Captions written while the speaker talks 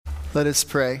Let us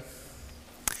pray.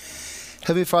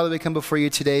 Heavenly Father, we come before you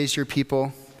today as your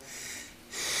people.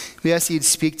 We ask that you'd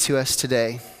speak to us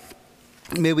today.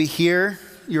 May we hear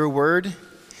your word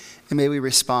and may we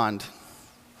respond.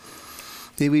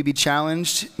 May we be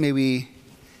challenged. May we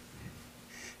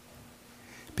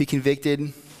be convicted.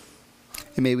 And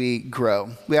may we grow.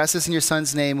 We ask this in your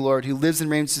Son's name, Lord, who lives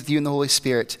and reigns with you in the Holy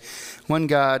Spirit, one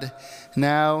God,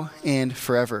 now and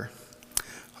forever.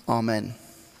 Amen.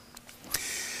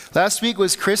 Last week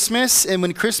was Christmas, and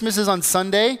when Christmas is on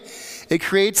Sunday, it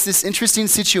creates this interesting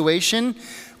situation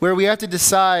where we have to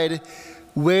decide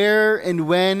where and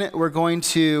when we're going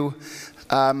to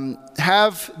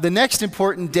have the next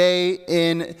important day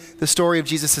in the story of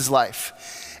Jesus'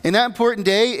 life. And that important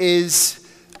day is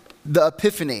the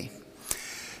Epiphany.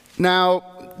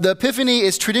 Now, the Epiphany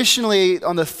is traditionally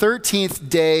on the 13th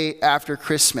day after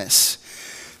Christmas.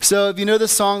 So if you know the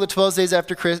song, the 12 days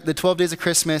of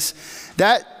Christmas,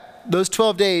 those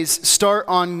 12 days start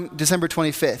on December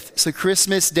 25th. So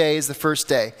Christmas Day is the first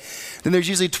day. Then there's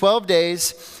usually 12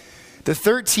 days. The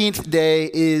 13th day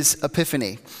is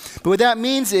Epiphany. But what that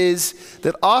means is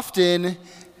that often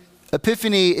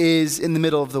Epiphany is in the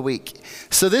middle of the week.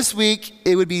 So this week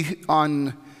it would be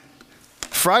on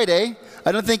Friday.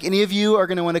 I don't think any of you are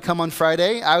going to want to come on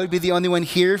Friday. I would be the only one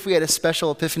here if we had a special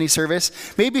Epiphany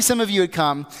service. Maybe some of you would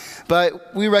come,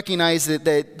 but we recognize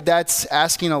that that's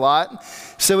asking a lot.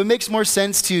 So it makes more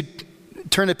sense to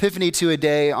turn Epiphany to a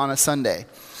day on a Sunday.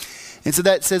 And so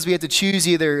that says we have to choose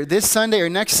either this Sunday or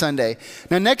next Sunday.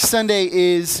 Now, next Sunday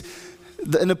is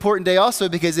an important day also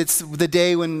because it's the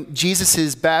day when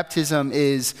Jesus' baptism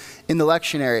is in the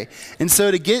lectionary. And so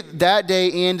to get that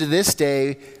day and this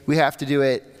day, we have to do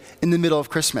it in the middle of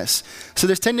Christmas. So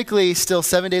there's technically still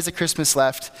 7 days of Christmas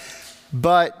left,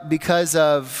 but because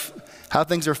of how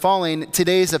things are falling,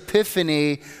 today's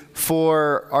Epiphany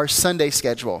for our Sunday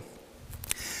schedule,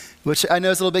 which I know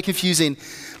is a little bit confusing,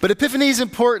 but Epiphany is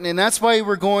important, and that's why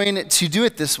we're going to do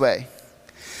it this way.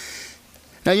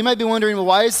 Now you might be wondering, well,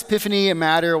 why is Epiphany a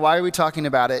matter? Why are we talking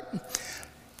about it?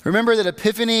 Remember that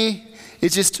Epiphany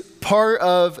is just part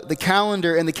of the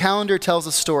calendar, and the calendar tells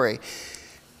a story.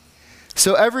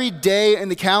 So every day in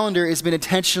the calendar has been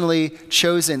intentionally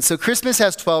chosen. So Christmas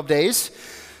has 12 days.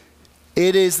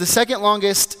 It is the second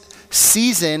longest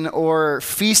season or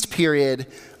feast period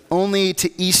only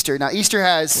to Easter. Now Easter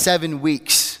has 7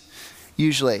 weeks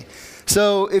usually.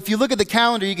 So if you look at the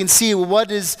calendar, you can see, well,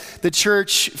 what is the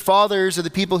church fathers or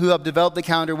the people who have developed the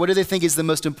calendar, what do they think is the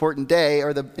most important day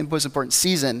or the most important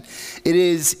season? It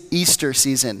is Easter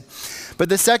season. But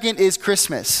the second is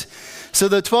Christmas. So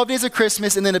the 12 days of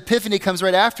Christmas and then Epiphany comes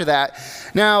right after that.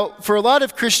 Now, for a lot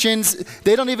of Christians,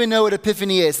 they don't even know what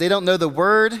Epiphany is. They don't know the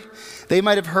word. They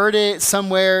might have heard it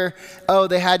somewhere. Oh,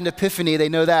 they had an epiphany. They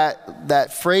know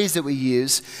that phrase that we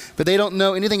use, but they don't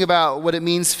know anything about what it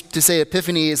means to say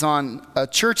Epiphany is on a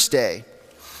church day.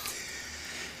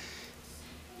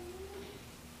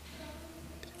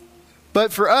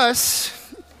 But for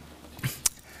us,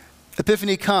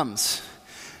 Epiphany comes.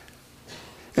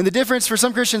 And the difference for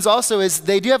some Christians also is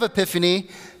they do have Epiphany,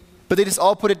 but they just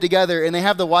all put it together, and they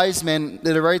have the wise men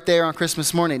that are right there on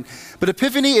Christmas morning. But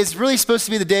Epiphany is really supposed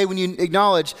to be the day when you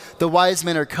acknowledge the wise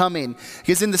men are coming.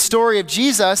 Because in the story of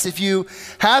Jesus, if you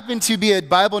happen to be a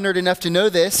Bible nerd enough to know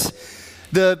this,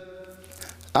 the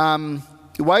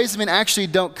wise men actually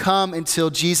don't come until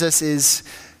Jesus is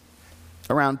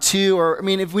around 2.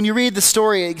 When you read the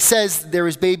story, it says there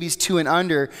was babies 2 and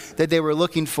under that they were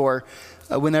looking for.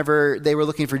 Whenever they were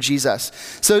looking for Jesus.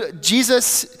 So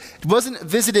Jesus wasn't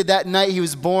visited that night he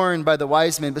was born by the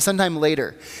wise men, but sometime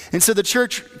later. And so the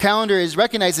church calendar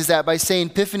recognizes that by saying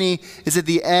Epiphany is at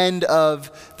the end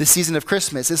of the season of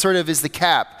Christmas. It sort of is the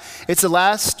cap. It's the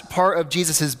last part of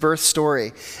Jesus' birth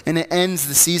story, and it ends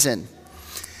the season.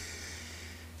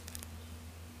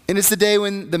 And it's the day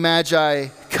when the Magi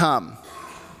come.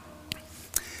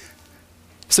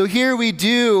 So here we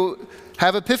do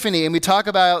have Epiphany, and we talk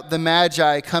about the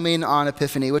Magi coming on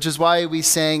Epiphany, which is why we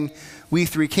sang We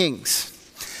Three Kings.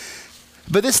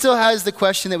 But this still has the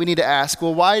question that we need to ask,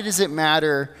 well, why does it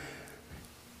matter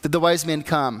that the wise men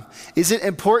come? Is it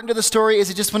important to the story? Is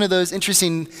it just one of those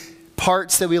interesting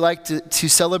parts that we like to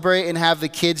celebrate and have the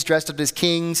kids dressed up as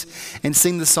kings and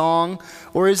sing the song?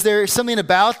 Or is there something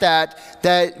about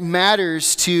that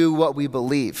matters to what we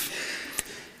believe?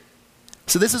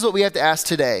 So this is what we have to ask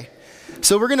today.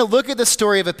 So we're going to look at the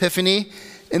story of Epiphany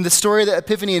and the story that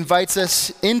Epiphany invites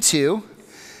us into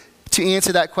to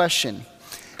answer that question.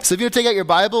 So if you take out your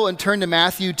Bible and turn to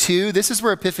Matthew 2, this is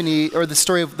where Epiphany, or the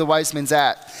story of the wise men's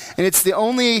at. And it's the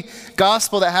only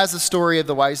gospel that has the story of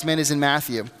the wise men is in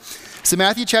Matthew. So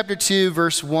Matthew chapter 2,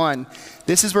 verse 1.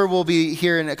 This is where we'll be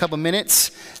here in a couple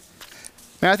minutes.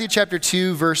 Matthew chapter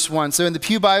 2, verse 1. So in the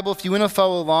Pew Bible, if you want to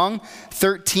follow along,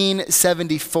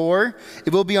 1374.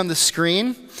 It will be on the screen,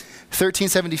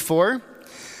 1374.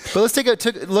 But let's take a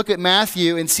look at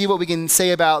Matthew and see what we can say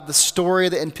about the story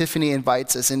that Epiphany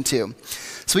invites us into.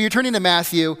 So when you're turning to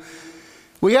Matthew,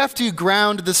 we have to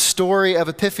ground the story of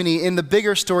Epiphany in the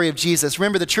bigger story of Jesus.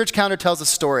 Remember, the church calendar tells a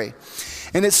story,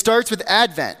 and it starts with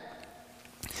Advent.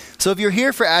 So if you're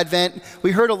here for Advent,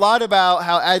 we heard a lot about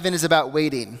how Advent is about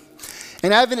waiting.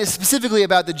 And Advent is specifically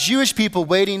about the Jewish people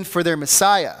waiting for their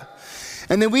Messiah.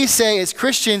 And then we say, as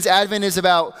Christians, Advent is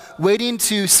about waiting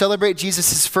to celebrate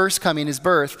Jesus' first coming, his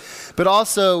birth, but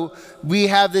also we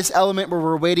have this element where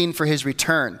we're waiting for his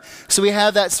return. So we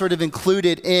have that sort of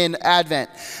included in Advent.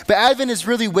 But Advent is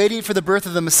really waiting for the birth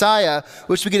of the Messiah,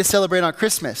 which we get to celebrate on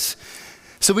Christmas.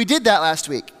 So we did that last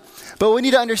week. But we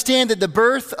need to understand that the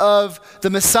birth of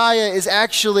the Messiah is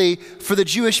actually for the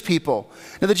Jewish people.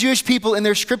 Now, the Jewish people in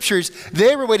their scriptures,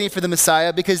 they were waiting for the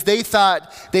Messiah because they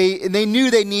thought they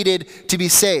knew they needed to be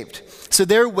saved. So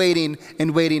they're waiting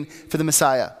and waiting for the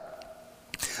Messiah.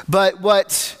 But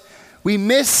what we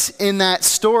miss in that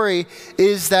story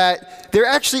is that there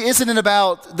actually isn't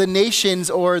about the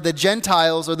nations or the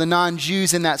Gentiles or the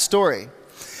non-Jews in that story.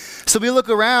 So we look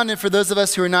around, and for those of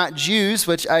us who are not Jews,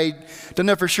 which I don't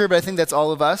know for sure, but I think that's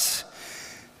all of us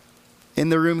in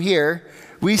the room here,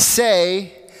 we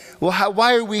say, well,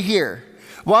 why are we here?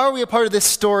 Why are we a part of this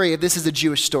story if this is a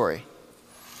Jewish story?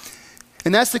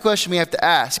 And that's the question we have to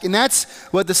ask. And that's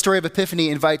what the story of Epiphany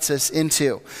invites us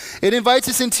into. It invites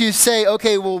us into say,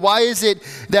 okay, well, why is it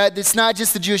that it's not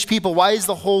just the Jewish people? Why does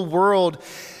the whole world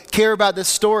care about this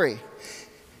story?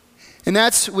 And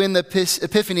that's when the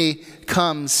Epiphany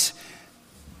comes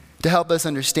to help us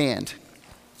understand.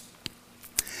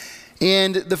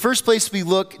 And the first place we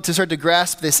look to start to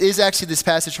grasp this is actually this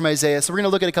passage from Isaiah. So we're going to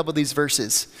look at a couple of these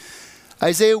verses.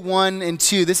 Isaiah 1 and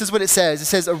 2, this is what it says. It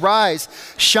says, "Arise,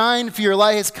 shine, for your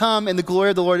light has come, and the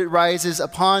glory of the Lord rises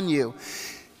upon you.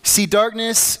 See,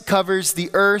 darkness covers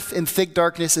the earth, and thick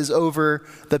darkness is over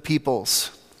the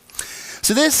peoples."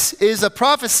 So this is a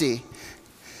prophecy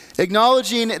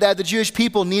acknowledging that the Jewish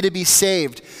people need to be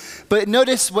saved. But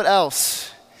notice what else.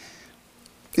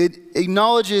 It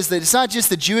acknowledges that it's not just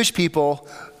the Jewish people,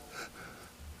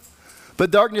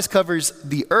 but darkness covers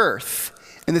the earth,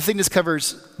 and the thickness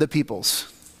covers the peoples.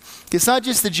 It's not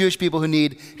just the Jewish people who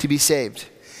need to be saved.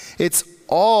 It's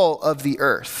all of the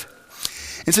earth.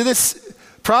 And so this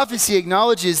prophecy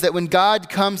acknowledges that when God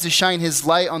comes to shine his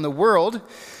light on the world,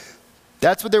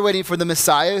 that's what they're waiting for, the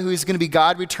Messiah, who is going to be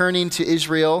God returning to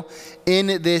Israel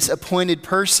in this appointed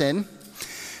person,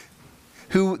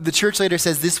 who the church later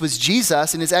says this was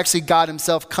Jesus, and it's actually God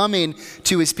himself coming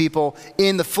to his people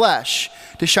in the flesh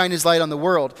to shine his light on the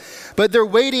world. But they're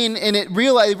waiting, and they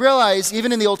realize,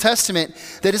 even in the Old Testament,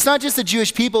 that it's not just the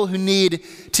Jewish people who need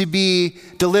to be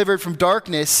delivered from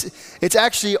darkness, it's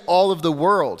actually all of the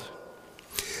world.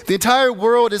 The entire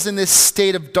world is in this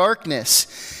state of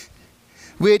darkness.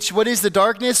 What is the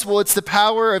darkness? Well, it's the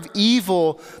power of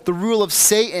evil, the rule of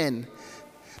Satan,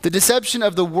 the deception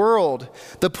of the world,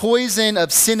 the poison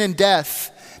of sin and death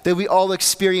that we all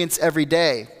experience every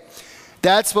day.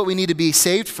 That's what we need to be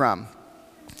saved from.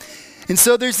 And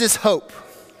so there's this hope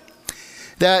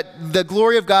that the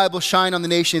glory of God will shine on the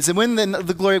nations. And when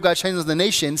the glory of God shines on the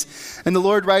nations and the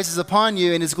Lord rises upon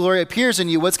you and his glory appears in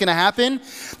you, what's going to happen?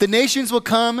 The nations will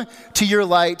come to your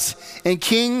light and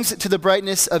kings to the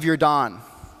brightness of your dawn.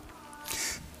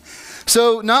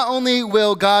 So not only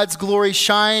will God's glory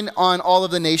shine on all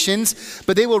of the nations,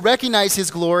 but they will recognize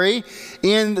his glory,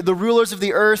 and the rulers of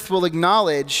the earth will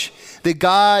acknowledge that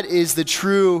God is the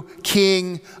true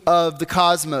king of the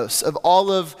cosmos, of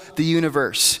all of the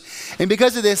universe. And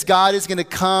because of this, God is going to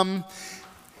come,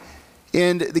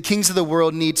 and the kings of the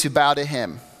world need to bow to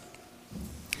him.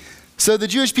 So the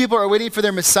Jewish people are waiting for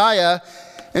their Messiah,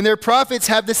 and their prophets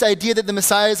have this idea that the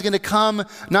Messiah is going to come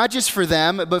not just for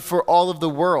them, but for all of the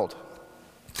world.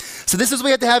 So this is what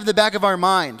we have to have in the back of our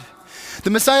mind. The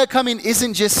Messiah coming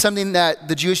isn't just something that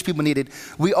the Jewish people needed.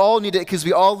 We all need it because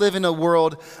we all live in a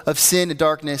world of sin and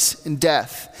darkness and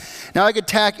death. Now I could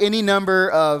tack any number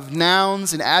of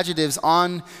nouns and adjectives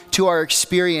on to our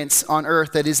experience on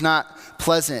earth that is not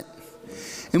pleasant.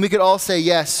 And we could all say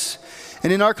yes.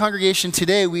 And in our congregation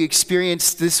today, we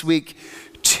experienced this week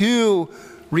 2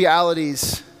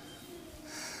 realities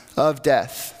of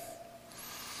death.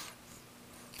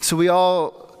 So we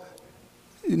all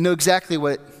know exactly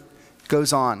what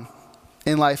goes on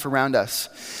in life around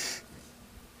us.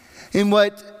 And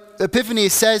what Epiphany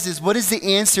says is, what is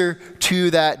the answer to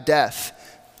that death?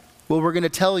 what we're going to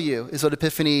tell you is what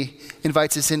Epiphany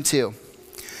invites us into.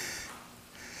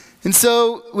 And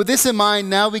so with this in mind,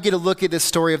 now we get a look at the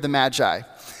story of the Magi.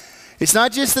 It's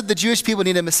not just that the Jewish people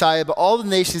need a Messiah, but all the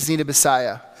nations need a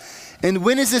Messiah. And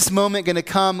when is this moment going to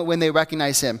come when they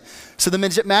recognize him? So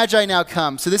the Magi now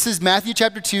come. So this is Matthew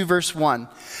chapter 2, verse 1.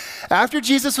 After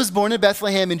Jesus was born in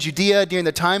Bethlehem in Judea during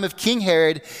the time of King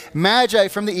Herod, Magi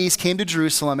from the east came to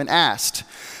Jerusalem and asked,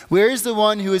 "Where is the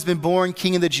one who has been born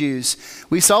King of the Jews?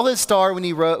 We saw his star when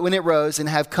it rose and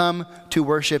have come to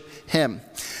worship him."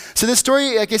 So this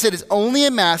story, like I said, is only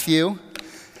in Matthew,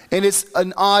 and it's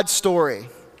an odd story.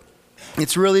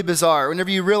 It's really bizarre. Whenever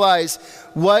you realize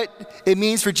what it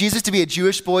means for Jesus to be a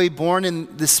Jewish boy born in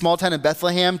this small town of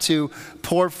Bethlehem to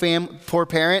poor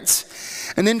parents,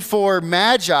 and then for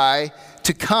Magi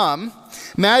to come.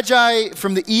 Magi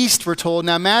from the east, we're told.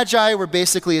 Now, Magi were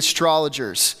basically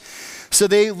astrologers. So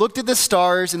they looked at the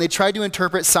stars and they tried to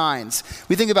interpret signs.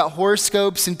 We think about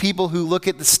horoscopes and people who look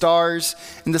at the stars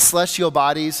and the celestial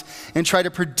bodies and try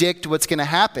to predict what's going to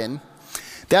happen.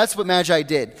 That's what Magi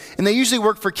did. And they usually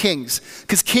worked for kings,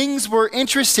 because kings were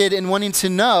interested in wanting to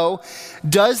know,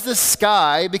 does the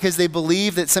sky, because they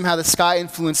believed that somehow the sky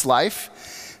influenced life,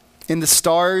 in the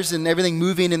stars and everything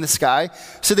moving in the sky.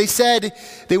 So they said,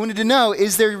 they wanted to know,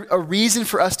 is there a reason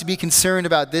for us to be concerned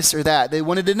about this or that? They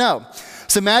wanted to know.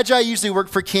 So Magi usually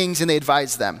worked for kings and they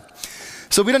advised them.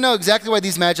 So we don't know exactly why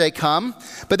these Magi come,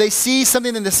 but they see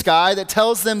something in the sky that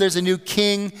tells them there's a new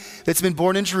king that's been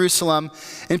born in Jerusalem.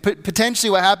 And potentially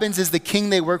what happens is the king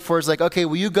they work for is like, okay,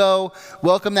 will you go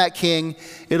welcome that king?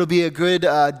 It'll be a good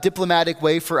diplomatic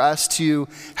way for us to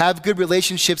have good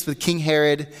relationships with King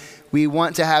Herod. We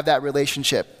want to have that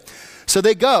relationship. So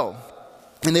they go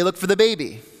and they look for the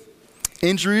baby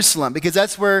in Jerusalem, because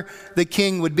that's where the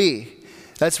king would be.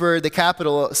 That's where the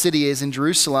capital city is, in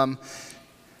Jerusalem.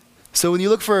 So when you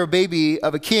look for a baby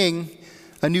of a king,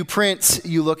 a new prince,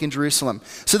 you look in Jerusalem.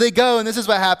 So they go, and this is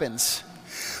what happens.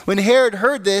 When Herod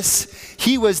heard this,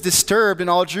 he was disturbed, and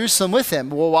all Jerusalem with him.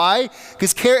 Well, why?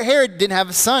 Because Herod didn't have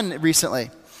a son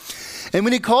recently. And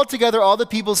when he called together all the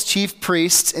people's chief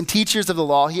priests and teachers of the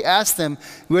law, he asked them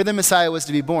where the Messiah was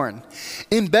to be born.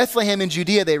 "In Bethlehem in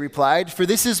Judea," they replied, "for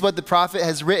this is what the prophet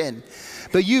has written.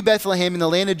 But you, Bethlehem, in the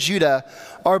land of Judah,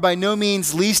 are by no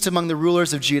means least among the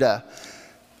rulers of Judah.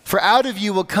 For out of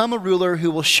you will come a ruler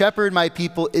who will shepherd my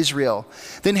people Israel."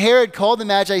 Then Herod called the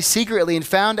Magi secretly and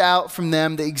found out from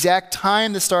them the exact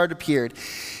time the star had appeared.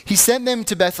 He sent them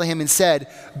to Bethlehem and said,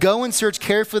 "Go and search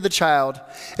carefully the child.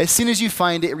 As soon as you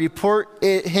find it, report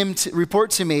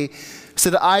to me, so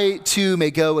that I too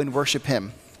may go and worship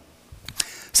him."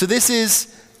 So this is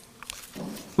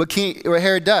what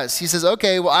Herod does. He says,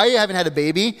 okay, well, I haven't had a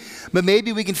baby, but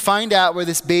maybe we can find out where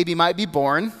this baby might be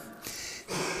born.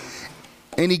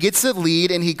 And he gets the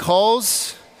lead, and he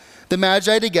calls the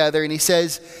Magi together, and he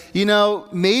says,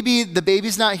 maybe the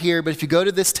baby's not here, but if you go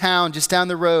to this town just down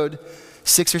the road,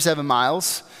 6 or 7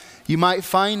 miles, you might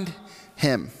find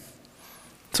him.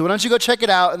 So why don't you go check it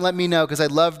out and let me know, because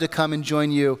I'd love to come and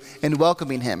join you in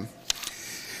welcoming him.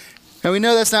 Now we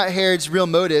know that's not Herod's real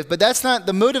motive, but that's not,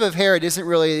 the motive of Herod isn't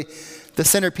really the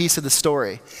centerpiece of the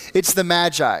story. It's the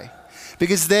Magi,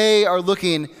 because they are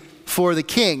looking for the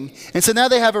king. And so now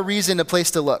they have a reason, a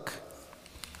place to look.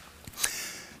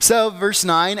 So verse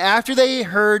 9, after they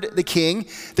heard the king,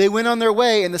 they went on their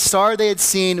way, and the star they had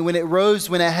seen when it rose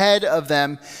went ahead of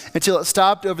them until it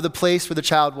stopped over the place where the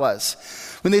child was.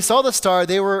 When they saw the star,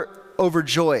 they were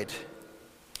overjoyed.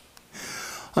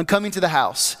 On coming to the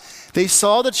house, they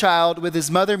saw the child with his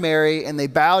mother Mary, and they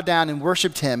bowed down and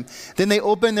worshiped him. Then they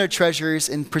opened their treasures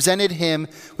and presented him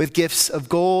with gifts of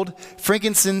gold,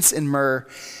 frankincense, and myrrh.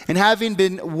 And having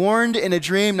been warned in a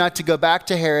dream not to go back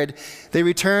to Herod, they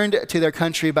returned to their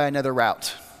country by another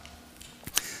route.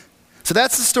 So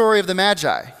that's the story of the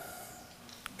Magi.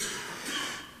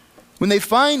 When they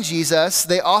find Jesus,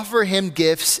 they offer him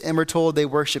gifts, and we're told they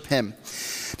worship him.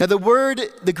 Now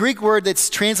the Greek word that's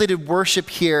translated worship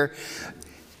here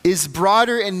is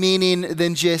broader in meaning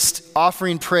than just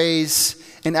offering praise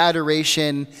and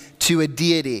adoration to a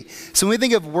deity. So when we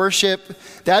think of worship,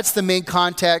 that's the main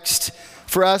context.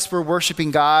 For us, we're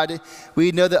worshiping God.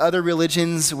 We know that other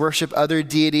religions worship other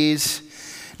deities.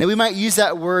 Now we might use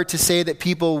that word to say that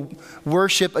people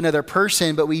worship another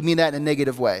person, but we mean that in a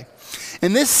negative way.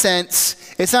 In this sense,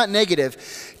 it's not negative.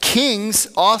 Kings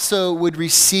also would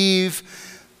receive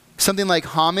something like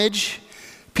homage.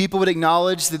 People would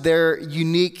acknowledge that their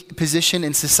unique position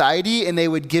in society, and they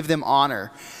would give them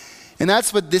honor. And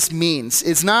that's what this means.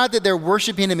 It's not that they're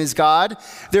worshiping him as God.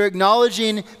 They're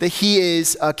acknowledging that he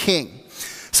is a king.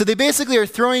 So they basically are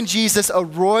throwing Jesus a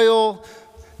royal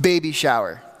baby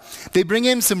shower. They bring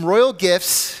him some royal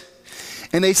gifts,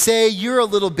 and they say, "You're a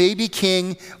little baby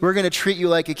king. We're going to treat you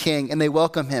like a king." And they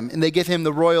welcome him, and they give him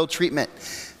the royal treatment.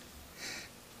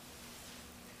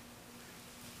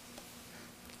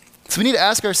 So we need to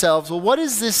ask ourselves, well, what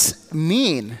does this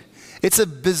mean? It's a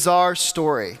bizarre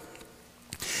story.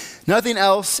 Nothing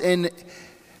else in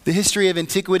the history of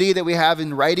antiquity that we have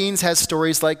in writings has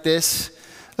stories like this,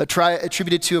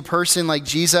 attributed to a person like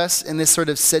Jesus in this sort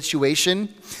of situation.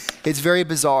 It's very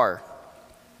bizarre.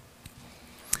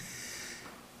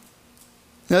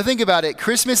 Now think about it.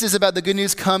 Christmas is about the good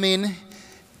news coming,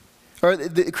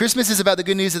 Christmas is about the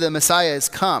good news that the Messiah has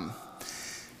come.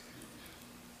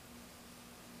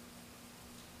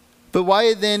 But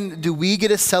why then do we get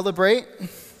to celebrate?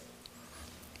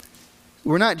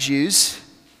 We're not Jews.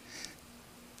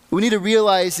 What we need to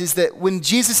realize is that when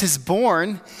Jesus is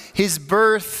born, his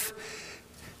birth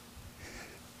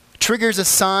triggers a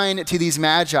sign to these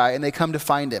magi, and they come to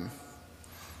find him.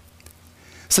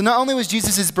 So not only was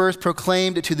Jesus' birth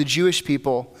proclaimed to the Jewish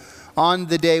people on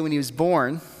the day when he was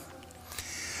born,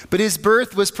 but his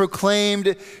birth was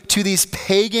proclaimed to these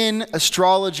pagan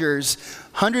astrologers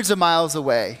hundreds of miles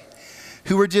away,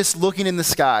 who were just looking in the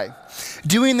sky,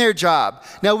 doing their job.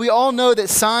 Now, we all know that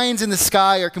signs in the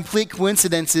sky are complete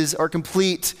coincidences or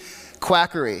complete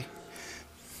quackery.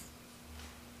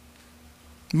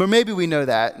 But maybe we know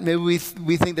that. Maybe we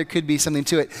think there could be something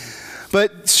to it.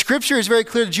 But Scripture is very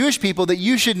clear to Jewish people that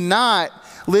you should not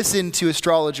listen to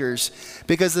astrologers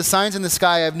because the signs in the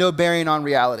sky have no bearing on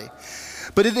reality.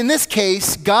 But in this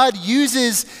case, God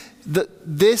uses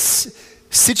this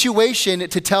situation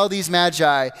to tell these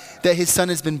magi that his son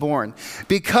has been born,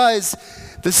 because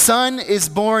the son is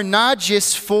born not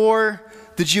just for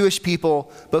the Jewish people,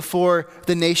 but for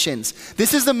the nations.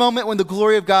 This is the moment when the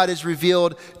glory of God is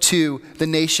revealed to the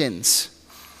nations.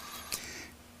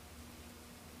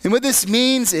 And what this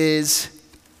means is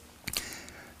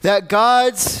that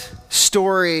God's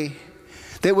story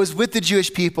that was with the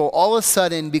Jewish people all of a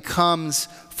sudden becomes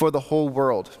for the whole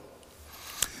world.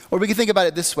 Or we can think about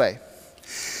it this way.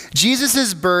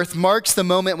 Jesus' birth marks the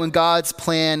moment when God's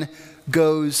plan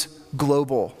goes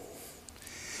global.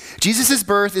 Jesus'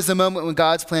 birth is the moment when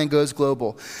God's plan goes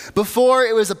global. Before,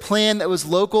 it was a plan that was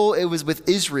local, it was with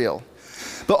Israel.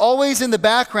 But always in the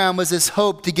background was this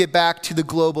hope to get back to the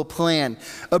global plan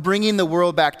of bringing the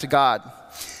world back to God.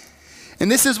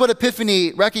 And this is what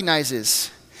Epiphany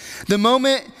recognizes. The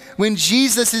moment when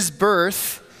Jesus'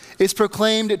 birth is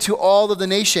proclaimed to all of the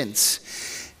nations.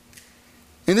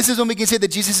 And this is when we can say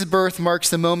that Jesus' birth marks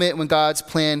the moment when God's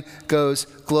plan goes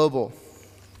global.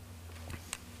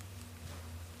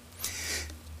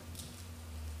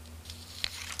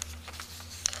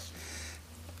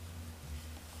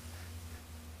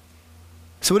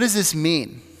 So what does this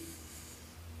mean?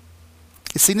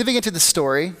 It's significant to the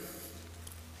story.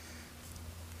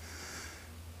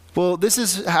 Well, this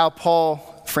is how Paul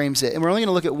frames it. And we're only going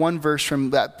to look at one verse from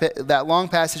that long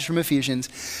passage from Ephesians.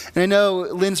 And I know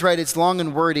Lynn's right, it's long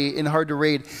and wordy and hard to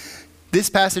read. This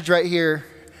passage right here,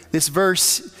 this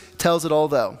verse tells it all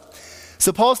though.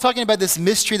 So Paul's talking about this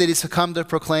mystery that he's come to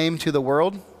proclaim to the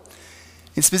world,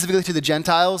 and specifically to the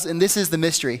Gentiles, and this is the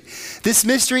mystery. This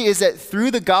mystery is that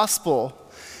through the gospel,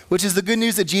 which is the good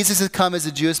news that Jesus has come as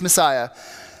a Jewish Messiah,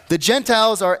 the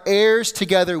Gentiles are heirs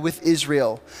together with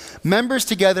Israel, members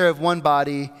together of one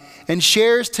body, and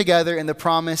shares together in the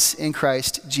promise in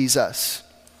Christ Jesus.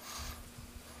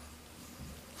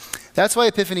 That's why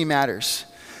Epiphany matters,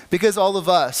 because all of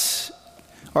us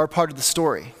are a part of the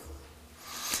story.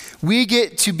 We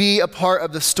get to be a part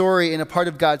of the story and a part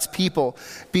of God's people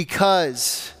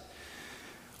because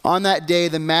on that day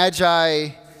the Magi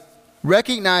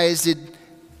recognized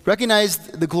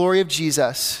the glory of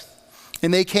Jesus,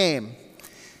 and they came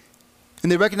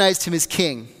and they recognized him as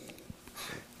king,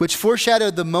 which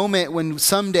foreshadowed the moment when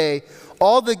someday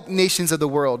all the nations of the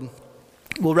world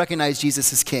will recognize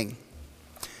Jesus as king.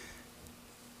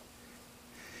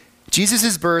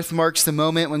 Jesus' birth marks the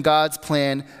moment when God's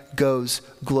plan goes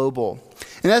global.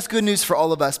 And that's good news for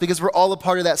all of us because we're all a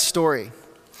part of that story.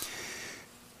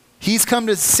 He's come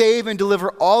to save and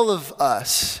deliver all of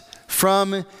us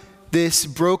from this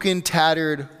broken,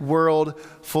 tattered world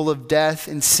full of death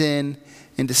and sin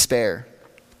and despair.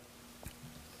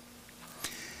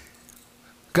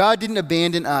 God didn't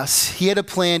abandon us. He had a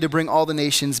plan to bring all the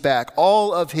nations back,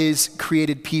 all of his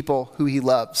created people who he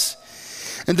loves.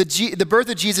 And the birth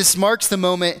of Jesus marks the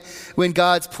moment when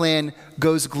God's plan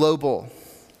goes global.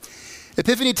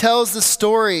 Epiphany tells the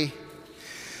story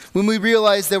when we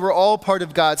realize that we're all part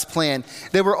of God's plan,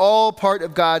 that we're all part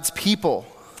of God's people.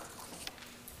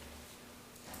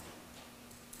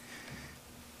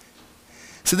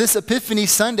 So this Epiphany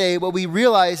Sunday, what we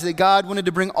realized that God wanted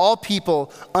to bring all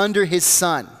people under his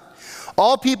son.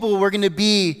 All people were going to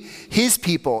be his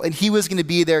people, and he was going to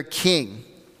be their king.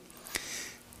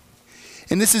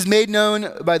 And this is made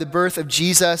known by the birth of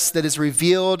Jesus that is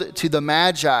revealed to the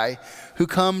Magi who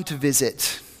come to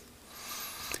visit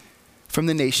from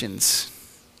the nations.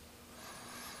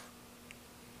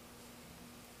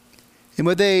 And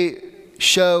what they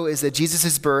show is that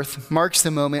Jesus' birth marks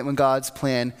the moment when God's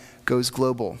plan goes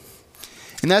global.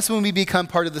 And that's when we become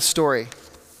part of the story.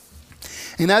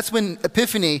 And that's when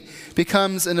Epiphany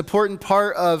becomes an important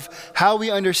part of how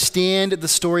we understand the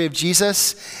story of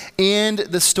Jesus and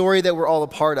the story that we're all a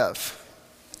part of.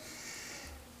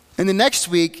 And the next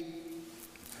week,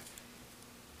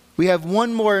 we have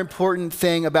one more important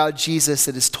thing about Jesus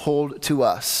that is told to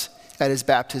us at his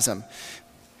baptism.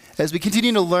 As we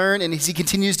continue to learn and as he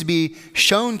continues to be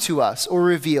shown to us or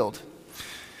revealed.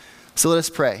 So let us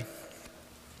pray.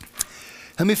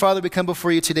 Heavenly Father, we come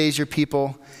before you today as your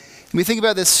people. And we think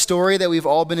about this story that we've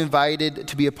all been invited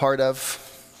to be a part of.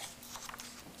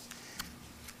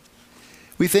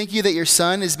 We thank you that your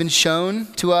Son has been shown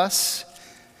to us,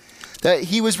 that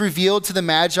he was revealed to the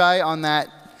Magi on that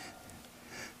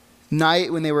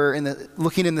night when they were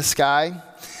looking in the sky,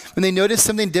 when they noticed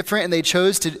something different and they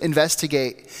chose to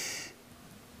investigate.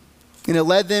 And it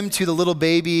led them to the little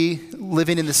baby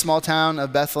living in the small town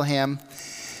of Bethlehem.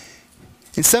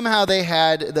 And somehow they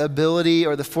had the ability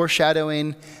or the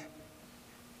foreshadowing,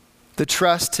 the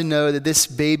trust to know that this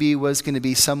baby was going to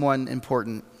be someone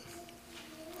important.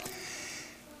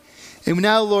 And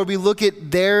now, Lord, we look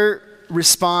at their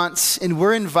response and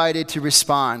we're invited to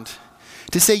respond.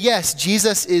 To say, yes,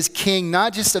 Jesus is king,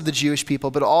 not just of the Jewish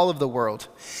people, but all of the world.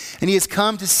 And he has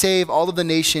come to save all of the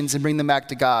nations and bring them back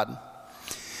to God.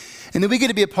 And then we get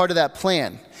to be a part of that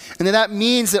plan. And that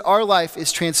means that our life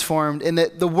is transformed and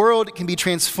that the world can be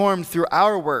transformed through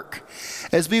our work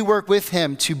as we work with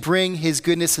him to bring his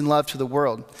goodness and love to the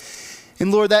world.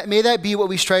 And Lord, may that be what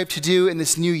we strive to do in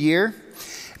this new year.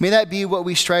 May that be what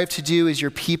we strive to do as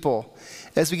your people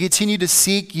as we continue to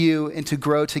seek you and to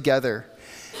grow together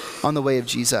on the way of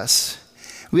Jesus.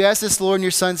 We ask this, Lord, in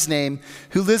your Son's name,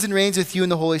 who lives and reigns with you in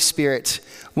the Holy Spirit,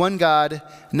 one God,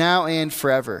 now and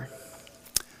forever.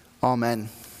 Amen.